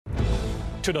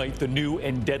Tonight, the new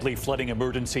and deadly flooding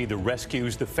emergency that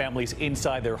rescues the families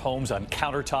inside their homes on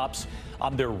countertops,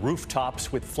 on their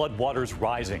rooftops with floodwaters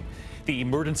rising. The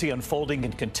emergency unfolding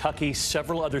in Kentucky,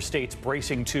 several other states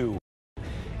bracing too.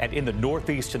 And in the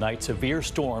Northeast tonight, severe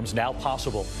storms now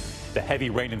possible. The heavy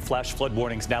rain and flash flood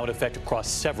warnings now in effect across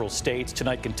several states.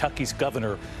 Tonight, Kentucky's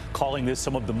governor calling this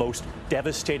some of the most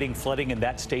devastating flooding in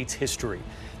that state's history.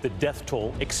 The death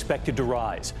toll expected to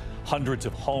rise. Hundreds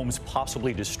of homes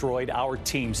possibly destroyed. Our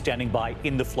team standing by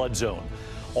in the flood zone.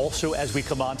 Also, as we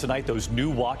come on tonight, those new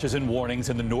watches and warnings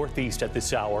in the Northeast at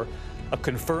this hour. A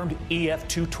confirmed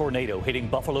EF2 tornado hitting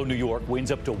Buffalo, New York, winds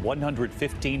up to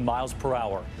 115 miles per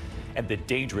hour. And the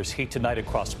dangerous heat tonight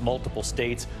across multiple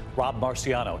states. Rob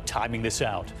Marciano timing this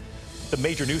out. The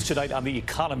major news tonight on the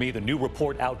economy, the new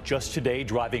report out just today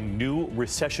driving new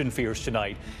recession fears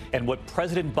tonight, and what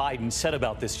President Biden said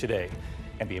about this today.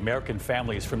 And the American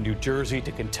families from New Jersey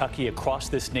to Kentucky across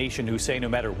this nation who say no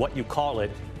matter what you call it,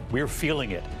 we're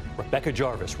feeling it. Rebecca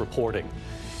Jarvis reporting.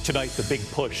 Tonight, the big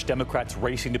push, Democrats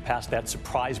racing to pass that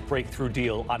surprise breakthrough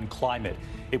deal on climate.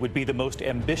 It would be the most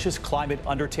ambitious climate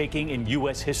undertaking in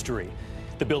U.S. history.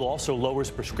 The bill also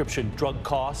lowers prescription drug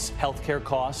costs, health care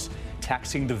costs,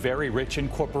 taxing the very rich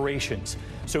and corporations.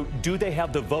 So do they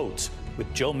have the votes?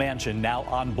 With Joe Manchin now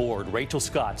on board, Rachel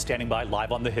Scott standing by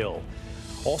live on the Hill.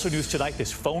 Also news tonight,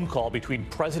 this phone call between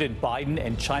President Biden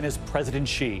and China's President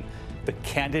Xi. The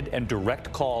candid and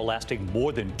direct call lasting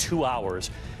more than 2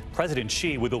 hours. President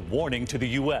Xi with a warning to the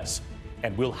U.S.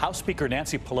 And will House Speaker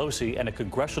Nancy Pelosi and a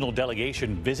congressional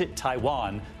delegation visit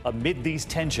Taiwan amid these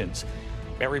tensions?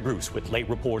 Barry Bruce with late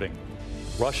reporting.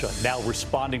 Russia now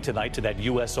responding tonight to that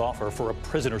U.S. offer for a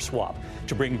prisoner swap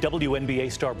to bring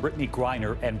WNBA star Brittany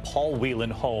Griner and Paul Whelan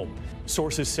home.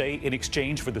 Sources say in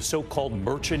exchange for the so-called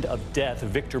merchant of death,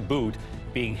 Victor Bout,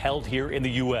 being held here in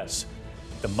the U.S.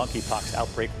 The monkeypox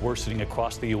outbreak worsening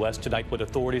across the U.S. tonight, what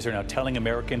authorities are now telling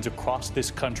Americans across this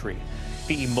country.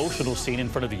 The emotional scene in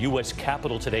front of the U.S.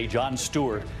 Capitol today, Jon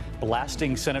Stewart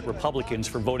blasting Senate Republicans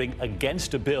for voting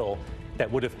against a bill that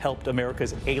would have helped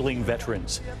America's ailing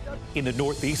veterans. In the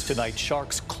Northeast tonight,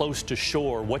 sharks close to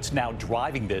shore. What's now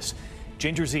driving this?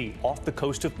 Ginger Zee off the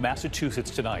coast of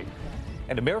Massachusetts tonight.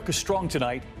 And America's strong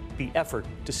tonight, the effort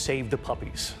to save the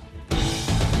puppies.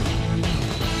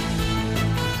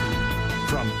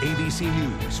 From ABC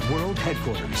News World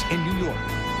Headquarters in New York,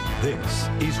 this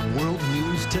is World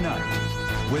News Tonight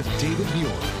with David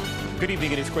Muir. Good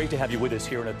evening, and it's great to have you with us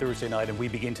here on a Thursday night. And we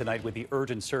begin tonight with the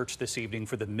urgent search this evening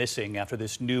for the missing after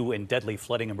this new and deadly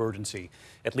flooding emergency.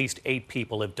 At least 8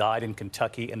 people have died in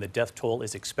Kentucky, and the death toll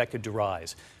is expected to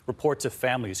rise. Reports of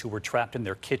families who were trapped in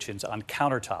their kitchens on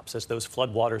countertops as those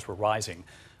floodwaters were rising.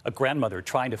 A grandmother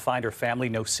trying to find her family,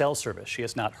 no cell service. She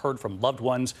has not heard from loved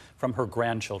ones, from her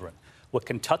grandchildren. What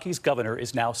Kentucky's governor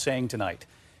is now saying tonight.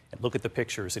 And look at the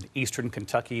pictures. In eastern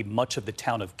Kentucky, much of the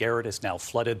town of Garrett is now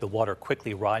flooded, the water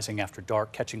quickly rising after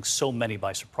dark, catching so many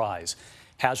by surprise.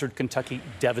 Hazard, Kentucky,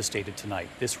 devastated tonight.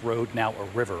 This road now a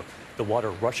river, the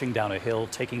water rushing down a hill,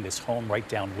 taking this home right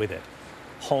down with it.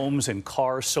 Homes and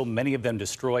cars, so many of them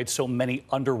destroyed, so many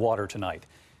underwater tonight.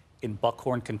 In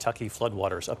Buckhorn, Kentucky,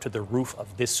 floodwaters up to the roof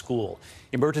of this school.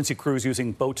 Emergency crews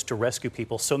using boats to rescue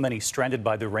people, so many stranded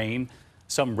by the rain,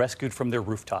 some rescued from their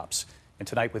rooftops. And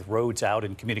tonight, with roads out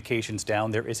and communications down,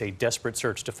 there is a desperate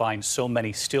search to find so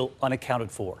many still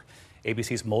unaccounted for.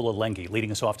 ABC's Mola Lengi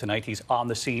leading us off tonight. He's on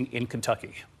the scene in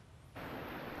Kentucky.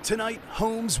 Tonight,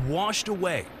 homes washed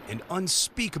away and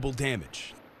unspeakable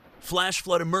damage. Flash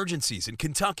flood emergencies in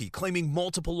Kentucky claiming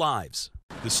multiple lives.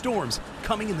 The storms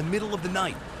coming in the middle of the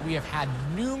night. We have had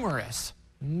numerous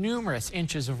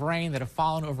inches of rain that have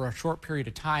fallen over a short period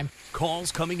of time.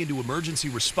 Calls coming into emergency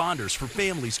responders for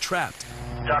families trapped.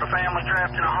 Got a family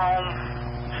trapped in a home,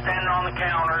 standing on the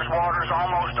counters. Water's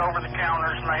almost over the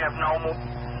counters, and they have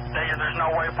there's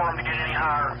no way for them to get any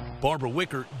higher. Barbara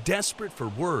Wicker desperate for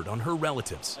word on her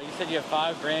relatives. You said you have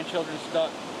 5 grandchildren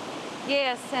stuck?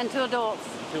 Yes, and 2 adults.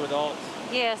 2 adults?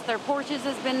 Yes, their porches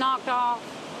has been knocked off.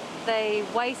 They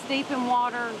waist deep in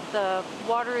water. The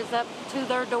water is up to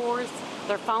their doors.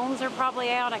 Their phones are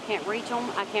probably out. I can't reach them.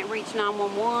 I can't reach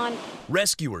 911.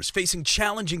 Rescuers facing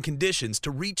challenging conditions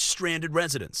to reach stranded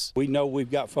residents. We know we've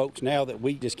got folks now that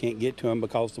we just can't get to them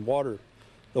because the water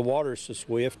is so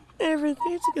swift.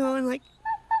 Everything's gone,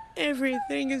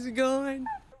 everything is gone.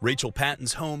 Rachel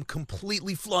Patton's home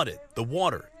completely flooded, the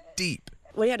water deep.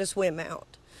 We had to swim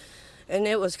out, and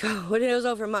it was cold. It was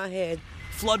over my head.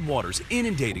 Floodwaters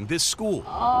inundating this school.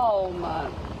 Oh, my.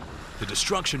 The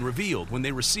destruction revealed when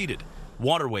they receded.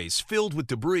 Waterways filled with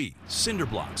debris, cinder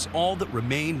blocks, all that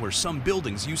remain where some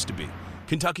buildings used to be.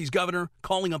 Kentucky's governor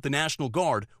calling up the National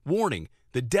Guard, warning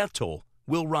the death toll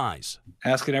will rise.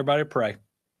 Asking everybody to pray.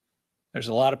 There's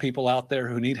a lot of people out there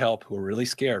who need help, who are really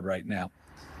scared right now.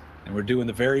 And we're doing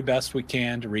the very best we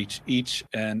can to reach each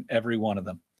and every one of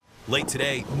them. Late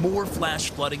today, more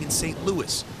flash flooding in St.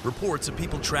 Louis. Reports of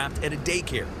people trapped at a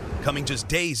daycare, coming just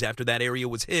days after that area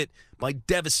was hit by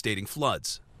devastating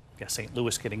floods. Yeah, St.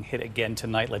 Louis getting hit again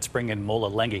tonight. Let's bring in Mola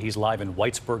Lenge. He's live in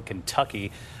Whitesburg,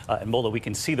 Kentucky. And Mola, we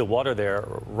can see the water there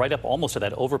right up almost to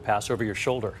that overpass over your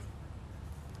shoulder.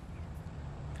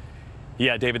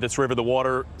 Yeah, David, this river, the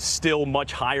water still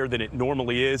much higher than it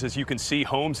normally is. As you can see,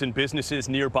 homes and businesses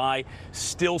nearby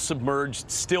still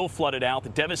submerged, still flooded out. The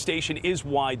devastation is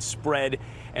widespread,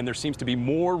 and there seems to be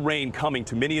more rain coming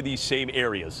to many of these same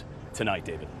areas tonight,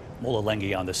 David. Mola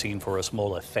Lenge on the scene for us.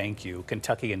 Mola, thank you.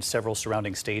 Kentucky and several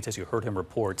surrounding states, as you heard him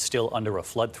report, still under a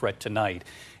flood threat tonight.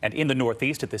 And in the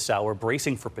Northeast at this hour,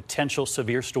 bracing for potential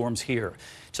severe storms here.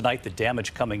 Tonight, the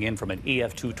damage coming in from an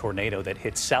EF2 tornado that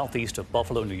hit southeast of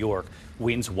Buffalo, New York,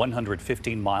 winds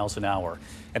 115 miles an hour.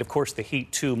 And of course, the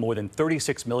heat, too. More than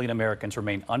 36 million Americans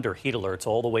remain under heat alerts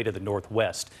all the way to the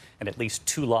Northwest, and at least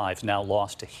 2 lives now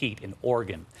lost to heat in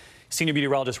Oregon. Senior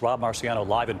meteorologist Rob Marciano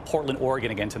live in Portland,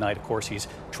 Oregon again tonight. Of course, he's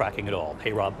tracking it all.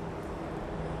 Hey, Rob.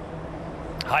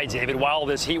 Hi, David. While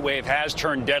this heat wave has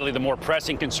turned deadly, the more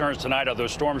pressing concerns tonight are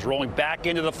those storms rolling back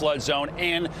into the flood zone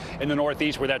and in the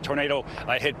Northeast where that tornado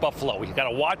hit Buffalo. We've got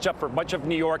to watch up for much of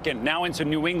New York and now into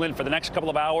New England for the next couple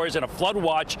of hours, and a flood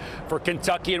watch for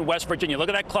Kentucky and West Virginia. Look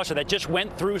at that cluster that just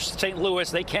went through St. Louis.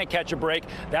 They can't catch a break.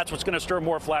 That's what's going to stir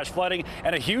more flash flooding,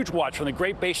 and a huge watch from the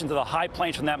Great Basin to the high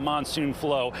plains from that monsoon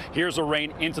flow. Here's the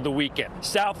rain into the weekend.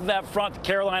 South of that front, the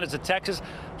Carolinas to Texas,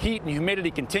 heat and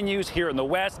humidity continues. Here in the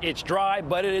west, it's dry,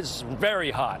 but it is very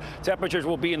hot. Temperatures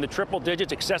will be in the triple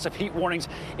digits. Excessive heat warnings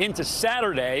into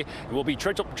Saturday. It will be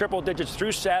triple digits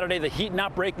through Saturday. The heat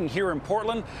not breaking here in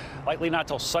Portland, likely not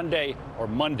till Sunday or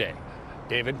Monday.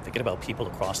 David? Thinking about people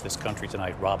across this country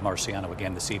tonight. Rob Marciano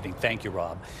again this evening. Thank you,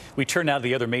 Rob. We turn now to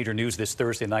the other major news this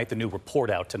Thursday night. The new report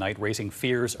out tonight raising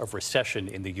fears of recession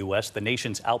in the U.S. The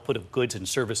nation's output of goods and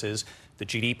services, the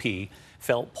GDP,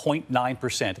 fell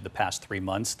 0.9% in the past 3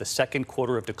 months, the second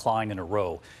quarter of decline in a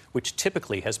row, which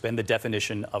typically has been the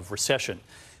definition of recession.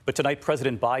 But tonight,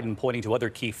 President Biden pointing to other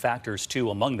key factors,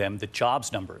 too, among them the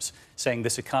jobs numbers, saying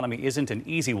this economy isn't an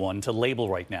easy one to label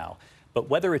right now. But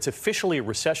whether it's officially a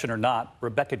recession or not,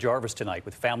 Rebecca Jarvis tonight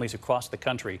with families across the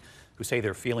country who say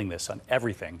they're feeling this on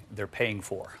everything they're paying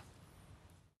for.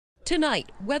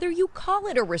 Tonight, whether you call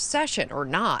it a recession or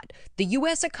not, the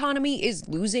U.S. economy is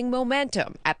losing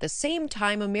momentum. At the same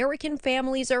time, American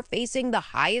families are facing the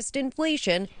highest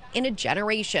inflation in a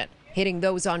generation, hitting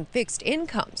those on fixed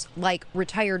incomes, like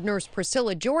retired nurse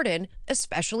Priscilla Jordan,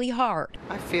 especially hard.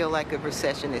 I feel like a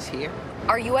recession is here.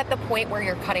 Are you at the point where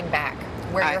you're cutting back,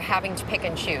 where you're having to pick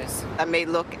and choose? I may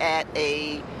look at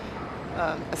a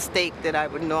steak that I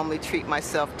would normally treat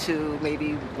myself to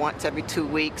maybe once every 2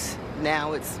 weeks.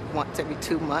 Now it's once every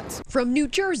 2 months. From New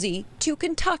Jersey to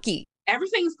Kentucky.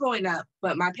 Everything's going up,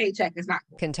 but my paycheck is not.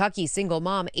 Kentucky single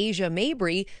mom Asia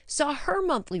Mabry saw her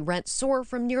monthly rent soar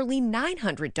from nearly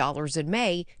 $900 in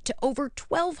May to over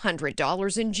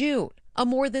 $1,200 in June, a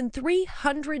more than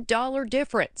 $300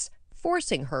 difference,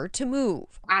 forcing her to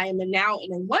move. I am now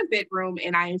in a 1-bedroom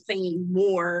and I am paying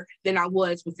more than I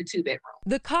was with the 2-bedroom.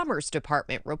 The Commerce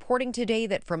Department reporting today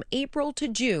that from April to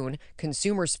June,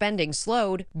 consumer spending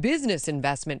slowed, business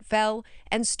investment fell,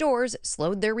 and stores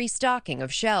slowed their restocking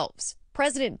of shelves.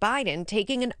 President Biden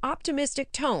taking an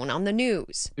optimistic tone on the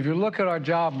news. If you look at our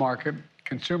job market,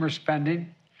 consumer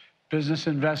spending, business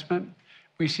investment,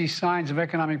 we see signs of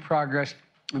economic progress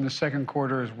in the second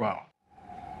quarter as well.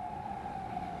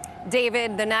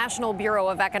 David, the National Bureau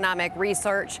of Economic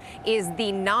Research is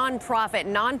the nonprofit,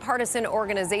 nonpartisan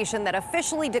organization that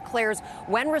officially declares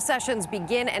when recessions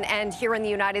begin and end here in the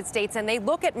United States. And they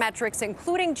look at metrics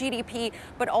including GDP,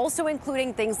 but also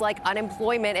including things like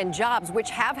unemployment and jobs,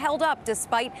 which have held up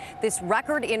despite this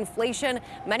record inflation.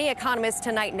 Many economists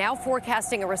tonight now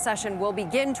forecasting a recession will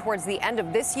begin towards the end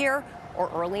of this year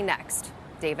or early next.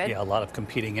 David? Yeah, a lot of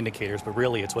competing indicators, but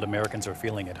really it's what Americans are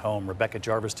feeling at home. Rebecca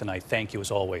Jarvis tonight, thank you as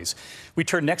always. We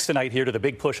turn next tonight here to the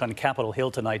big push on Capitol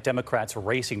Hill tonight. Democrats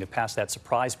racing to pass that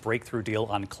surprise breakthrough deal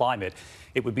on climate.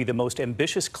 It would be the most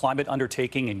ambitious climate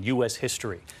undertaking in U.S.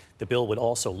 history. The bill would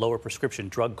also lower prescription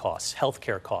drug costs, health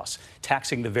care costs,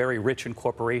 taxing the very rich and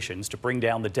corporations to bring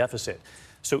down the deficit.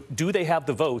 So do they have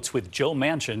the votes with Joe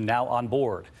Manchin now on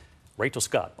board? Rachel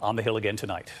Scott on the Hill again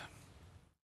tonight.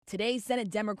 Today, Senate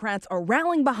Democrats are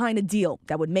rallying behind a deal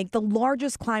that would make the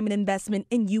largest climate investment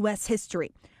in U.S.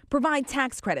 history, provide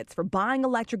tax credits for buying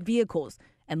electric vehicles,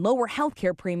 and lower health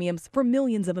care premiums for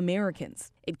millions of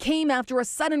Americans. It came after a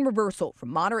sudden reversal from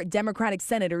moderate Democratic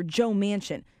Senator Joe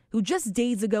Manchin, who just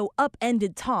days ago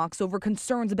upended talks over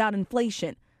concerns about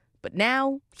inflation. But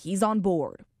now he's on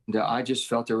board. I just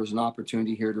felt there was an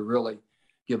opportunity here to really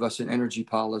give us an energy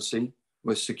policy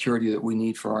with security that we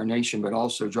need for our nation, but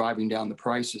also driving down the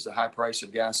prices, the high price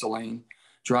of gasoline,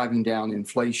 driving down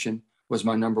inflation was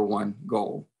my number one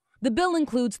goal. The bill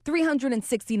includes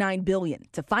 $369 billion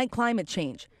to fight climate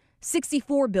change,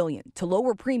 $64 billion to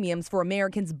lower premiums for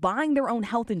Americans buying their own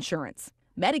health insurance.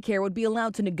 Medicare would be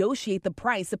allowed to negotiate the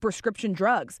price of prescription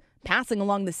drugs, passing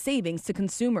along the savings to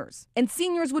consumers. And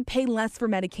seniors would pay less for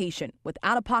medication, with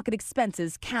out-of-pocket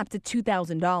expenses capped at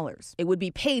 $2,000. It would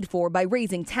be paid for by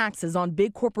raising taxes on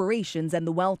big corporations and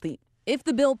the wealthy. If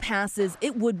the bill passes,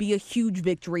 it would be a huge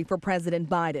victory for President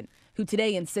Biden, who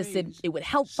today insisted it would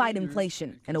help fight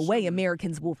inflation in a way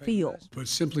Americans will feel. But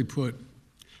simply put,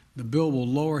 the bill will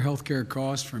lower health care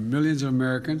costs for millions of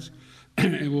Americans.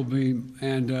 It will be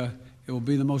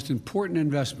the most important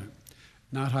investment,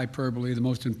 not hyperbole, the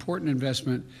most important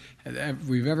investment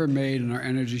we've ever made in our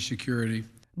energy security.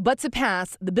 But to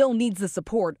pass, the bill needs the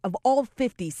support of all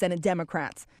 50 Senate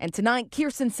Democrats. And tonight,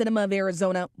 Kyrsten Sinema of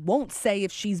Arizona won't say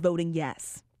if she's voting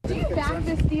yes. Do you back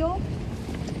this deal?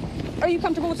 Are you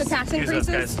comfortable with the tax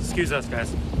increases? Excuse us,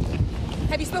 guys.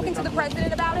 Have you spoken to the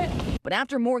president about it? But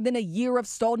after more than a year of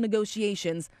stalled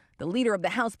negotiations, the leader of the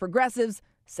House Progressives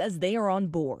says they are on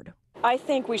board. I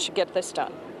think we should get this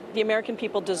done. The American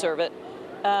people deserve it.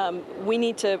 We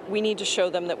need to show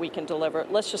them that we can deliver.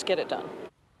 Let's just get it done.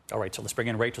 All right, so let's bring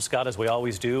in Rachel Scott, as we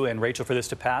always do. And Rachel, for this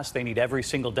to pass, they need every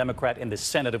single Democrat in the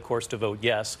Senate, of course, to vote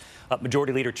yes.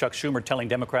 Majority Leader Chuck Schumer telling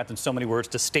Democrats in so many words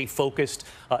to stay focused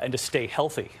and to stay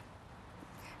healthy.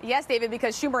 Yes, David,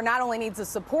 because Schumer not only needs the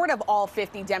support of all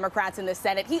 50 Democrats in the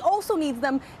Senate, he also needs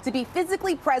them to be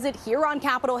physically present here on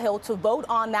Capitol Hill to vote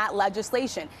on that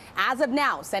legislation. As of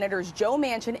now, Senators Joe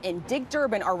Manchin and Dick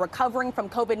Durbin are recovering from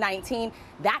COVID-19.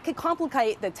 That could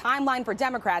complicate the timeline for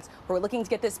Democrats who are looking to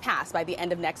get this passed by the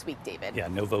end of next week, David. Yeah,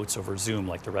 no votes over Zoom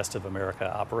like the rest of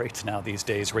America operates now these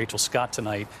days. Rachel Scott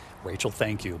tonight. Rachel,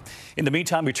 thank you. In the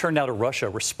meantime, we turn now to Russia,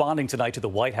 responding tonight to the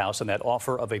White House on that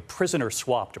offer of a prisoner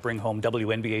swap to bring home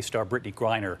WNBA star Brittany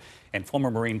Griner and former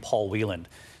Marine Paul Whelan.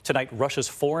 Tonight, Russia's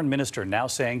foreign minister now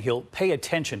saying he'll pay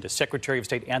attention to Secretary of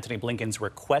State Antony Blinken's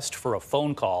request for a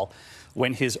phone call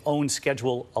when his own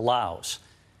schedule allows.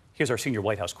 Here's our senior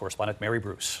White House correspondent, Mary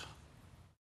Bruce.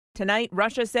 Tonight,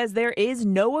 Russia says there is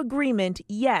no agreement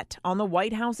yet on the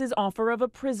White House's offer of a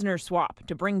prisoner swap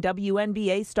to bring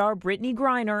WNBA star Brittany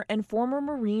Griner and former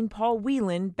Marine Paul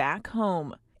Whelan back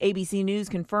home. ABC News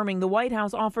confirming the White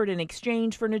House offered an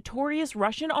exchange for notorious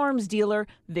Russian arms dealer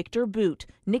Viktor Bout,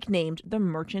 nicknamed the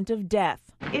Merchant of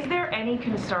Death. Is there any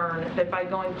concern that by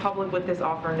going public with this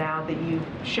offer now that you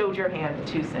showed your hand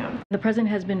too soon? The president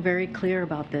has been very clear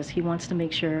about this. He wants to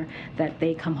make sure that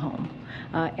they come home.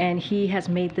 And he has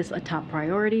made this a top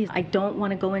priority. I don't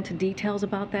want to go into details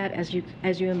about that. As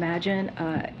you imagine,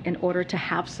 in order to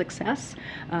have success,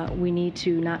 we need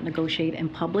to not negotiate in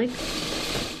public.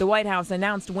 The White House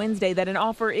announced Wednesday that an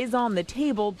offer is on the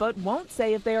table, but won't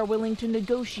say if they are willing to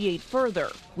negotiate further.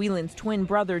 Whelan's twin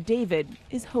brother, David,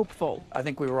 is hopeful. I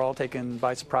think we were all taken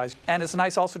by surprise. And it's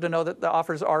nice also to know that the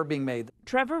offers are being made.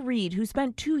 Trevor Reed, who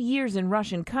spent 2 years in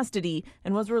Russian custody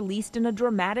and was released in a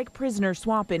dramatic prisoner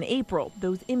swap in April,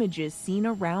 those images seen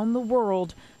around the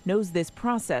world, knows this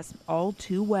process all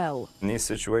too well. In these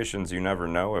situations, you never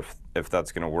know if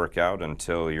that's going to work out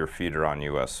until your feet are on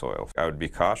U.S. soil. I would be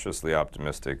cautiously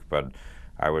optimistic, but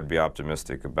I would be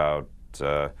optimistic about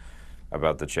the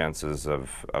chances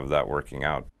of that working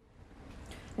out.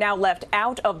 Now left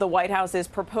out of the White House's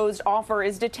proposed offer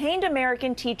is detained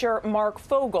American teacher Mark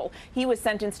Fogel. He was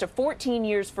sentenced to 14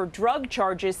 years for drug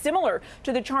charges similar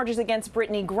to the charges against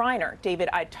Brittany Griner. David,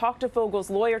 I talked to Fogel's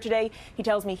lawyer today. He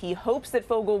tells me he hopes that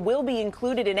Fogel will be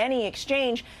included in any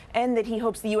exchange and that he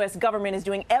hopes the U.S. government is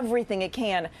doing everything it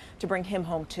can to bring him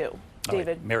home, too.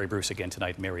 David. Right. Mary Bruce again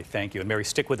tonight. Mary, thank you. And Mary,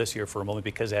 stick with us here for a moment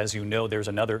because, as you know, there's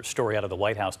another story out of the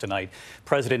White House tonight.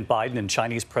 President Biden and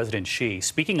Chinese President Xi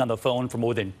speaking on the phone for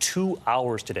more than 2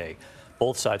 hours today.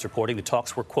 Both sides reporting the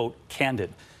talks were, quote, candid.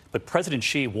 But President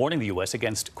Xi warning the U.S.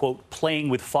 against, quote, playing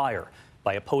with fire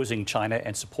by opposing China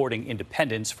and supporting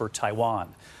independence for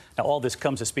Taiwan. Now, all this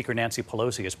comes as Speaker Nancy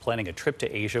Pelosi is planning a trip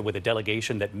to Asia with a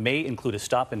delegation that may include a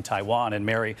stop in Taiwan. And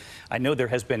Mary, I know there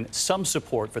has been some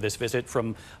support for this visit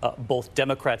from both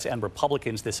Democrats and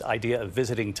Republicans, this idea of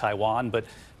visiting Taiwan, but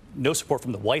no support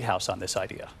from the White House on this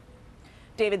idea.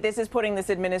 David, this is putting this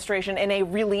administration in a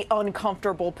really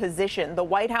uncomfortable position. The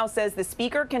White House says the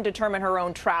speaker can determine her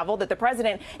own travel, that the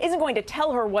president isn't going to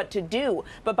tell her what to do.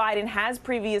 But Biden has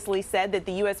previously said that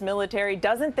the U.S. military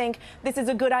doesn't think this is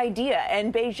a good idea.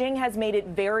 And Beijing has made it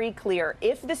very clear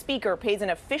if the speaker pays an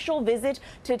official visit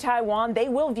to Taiwan, they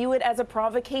will view it as a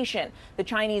provocation. The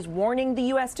Chinese warning the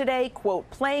U.S. today, quote,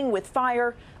 playing with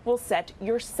fire will set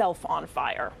yourself on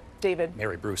fire. David.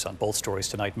 Mary Bruce on both stories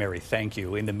tonight. Mary, thank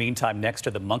you. In the meantime, next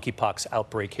to the monkeypox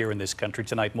outbreak here in this country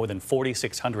tonight, more than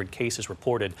 4,600 cases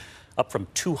reported, up from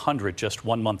 200 just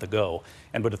 1 month ago.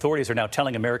 And what authorities are now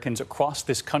telling Americans across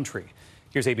this country.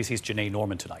 Here's ABC's Janae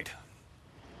Norman tonight.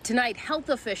 Tonight, health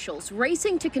officials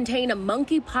racing to contain a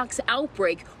monkeypox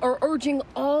outbreak are urging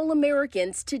all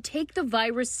Americans to take the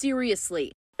virus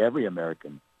seriously. Every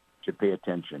American should pay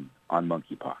attention on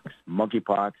monkeypox.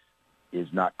 Monkeypox is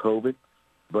not COVID,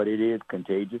 but it is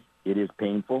contagious, it is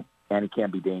painful, and it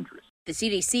can be dangerous. The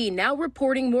CDC now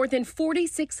reporting more than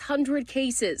 4,600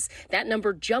 cases, that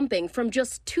number jumping from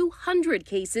just 200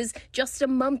 cases just a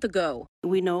month ago.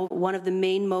 We know one of the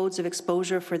main modes of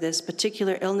exposure for this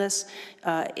particular illness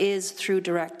is through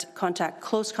direct contact,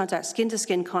 close contact,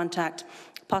 skin-to-skin contact,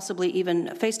 possibly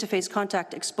even face-to-face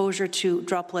contact exposure to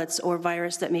droplets or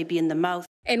virus that may be in the mouth.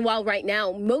 And while right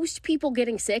now most people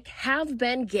getting sick have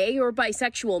been gay or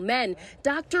bisexual men,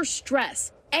 doctors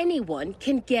stress anyone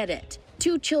can get it.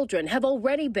 2 children have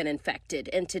already been infected,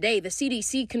 and today the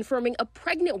CDC confirming a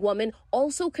pregnant woman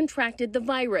also contracted the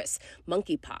virus.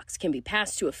 Monkeypox can be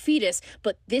passed to a fetus,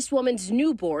 but this woman's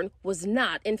newborn was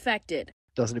not infected.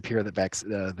 It doesn't appear that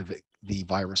the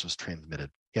virus was transmitted.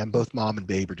 And both mom and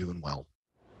babe are doing well.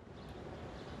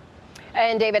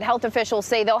 And David, health officials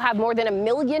say they'll have more than 1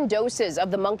 million doses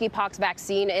of the monkeypox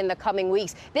vaccine in the coming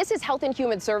weeks. This is Health and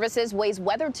Human Services weighs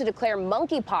whether to declare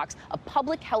monkeypox a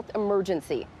public health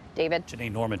emergency. David.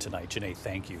 Janae Norman tonight. Janae,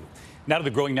 thank you. Now to the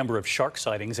growing number of shark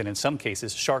sightings and in some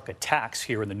cases shark attacks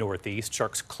here in the Northeast,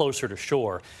 sharks closer to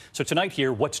shore. So tonight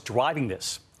here, what's driving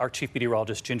this? Our chief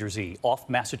meteorologist Ginger Z off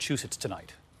Massachusetts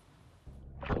tonight.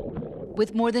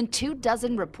 With more than 24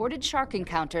 reported shark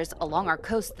encounters along our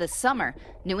coast this summer,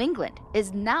 New England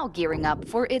is now gearing up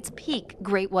for its peak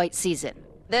great white season.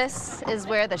 This is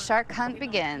where the shark hunt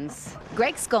begins.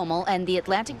 Greg Skomel and the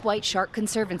Atlantic White Shark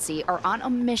Conservancy are on a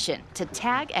mission to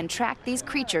tag and track these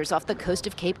creatures off the coast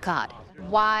of Cape Cod.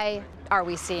 Why are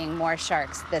we seeing more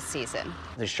sharks this season?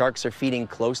 The sharks are feeding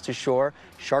close to shore,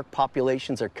 shark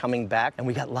populations are coming back, and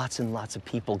we got lots and lots of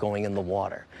people going in the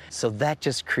water. So that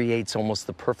just creates almost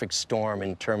the perfect storm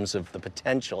in terms of the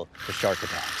potential for shark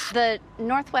attacks. The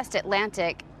Northwest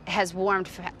Atlantic has warmed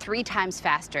 3 times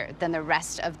faster than the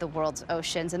rest of the world's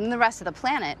oceans and the rest of the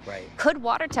planet. Right. Could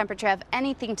water temperature have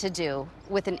anything to do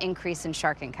with an increase in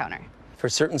shark encounter? For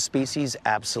certain species,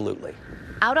 absolutely.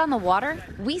 Out on the water,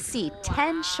 we see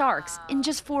 10 sharks in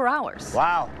just 4 hours.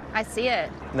 Wow. I see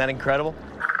it. Isn't that incredible?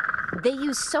 They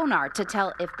use sonar to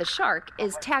tell if the shark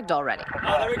is tagged already.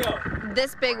 Oh, there we go.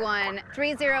 This big one,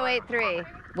 3083.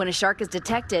 When a shark is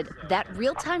detected, that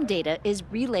real-time data is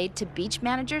relayed to beach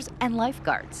managers and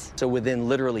lifeguards. So within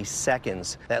literally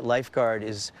seconds, that lifeguard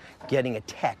is getting a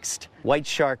text. White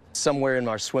shark somewhere in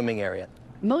our swimming area.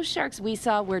 Most sharks we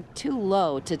saw were too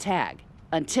low to tag,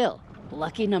 until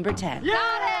lucky number 10.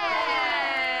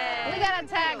 Got it! We got a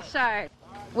tag shark.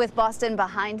 With Boston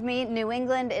behind me, New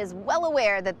England is well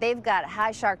aware that they've got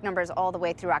high shark numbers all the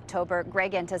way through October.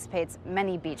 Greg anticipates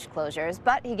many beach closures,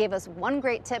 but he gave us one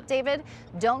great tip, David.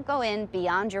 Don't go in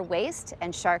beyond your waist,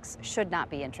 and sharks should not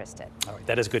be interested. All right,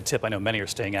 that is a good tip. I know many are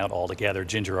staying out altogether.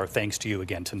 Ginger, our thanks to you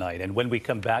again tonight. And when we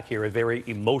come back here, a very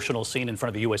emotional scene in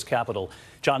front of the U.S. Capitol.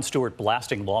 Jon Stewart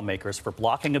blasting lawmakers for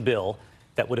blocking a bill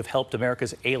that would have helped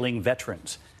America's ailing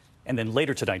veterans. And then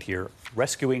later tonight here,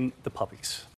 rescuing the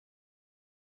puppies.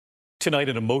 Tonight,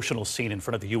 an emotional scene in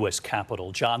front of the U.S.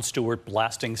 Capitol. Jon Stewart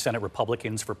blasting Senate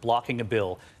Republicans for blocking a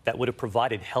bill that would have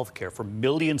provided health care for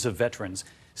millions of veterans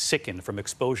sickened from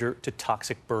exposure to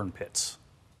toxic burn pits.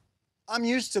 I'm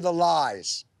used to the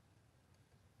lies.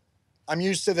 I'm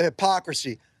used to the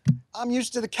hypocrisy. I'm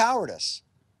used to the cowardice.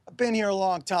 I've been here a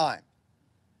long time.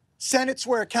 Senate's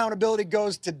where accountability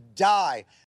goes to die.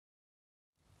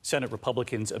 Senate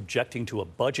Republicans objecting to a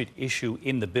budget issue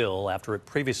in the bill after it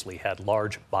previously had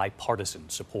large bipartisan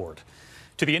support.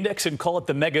 To the index and call it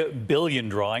the mega billion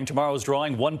drawing. Tomorrow's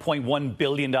drawing $1.1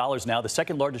 billion now, the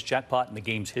second largest jackpot in the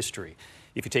game's history.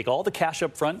 If you take all the cash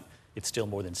up front, it's still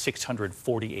more than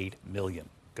 $648 million.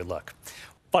 Good luck.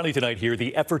 Finally tonight here,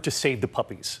 the effort to save the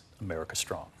puppies. America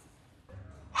strong.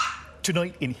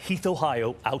 Tonight in Heath,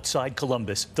 Ohio, outside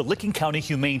Columbus, the Licking County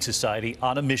Humane Society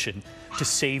on a mission to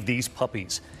save these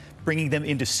puppies, bringing them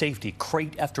into safety,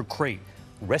 crate after crate,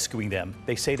 rescuing them,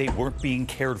 they say they weren't being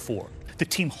cared for. The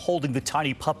team holding the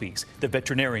tiny puppies, the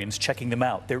veterinarians checking them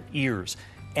out, their ears.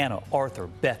 Anna, Arthur,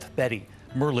 Beth, Betty,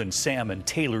 Merlin, Sam, and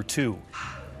Taylor, too.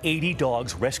 80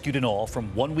 dogs rescued in all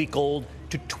from 1 week old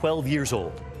to 12 years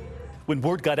old. When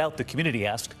word got out, the community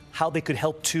asked how they could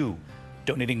help, too.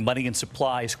 Donating money and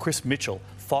supplies, Chris Mitchell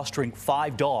fostering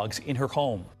 5 dogs in her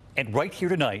home. And right here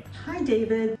tonight, hi,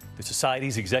 David. The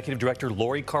Society's Executive Director,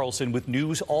 Lori Carlson, with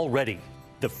news already.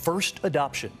 The first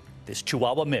adoption, this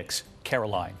Chihuahua mix,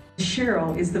 Caroline.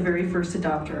 Cheryl is the very first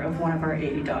adopter of one of our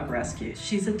 80 dog rescues.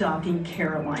 She's adopting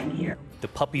Caroline here. The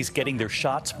puppies getting their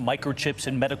shots, microchips,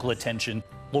 and medical attention.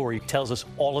 Lori tells us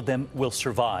all of them will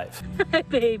survive. Hi,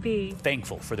 baby.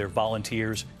 Thankful for their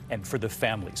volunteers and for the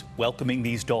families welcoming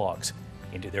these dogs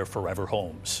into their forever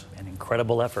homes. An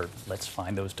incredible effort. Let's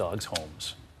find those dogs'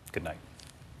 homes. Good night.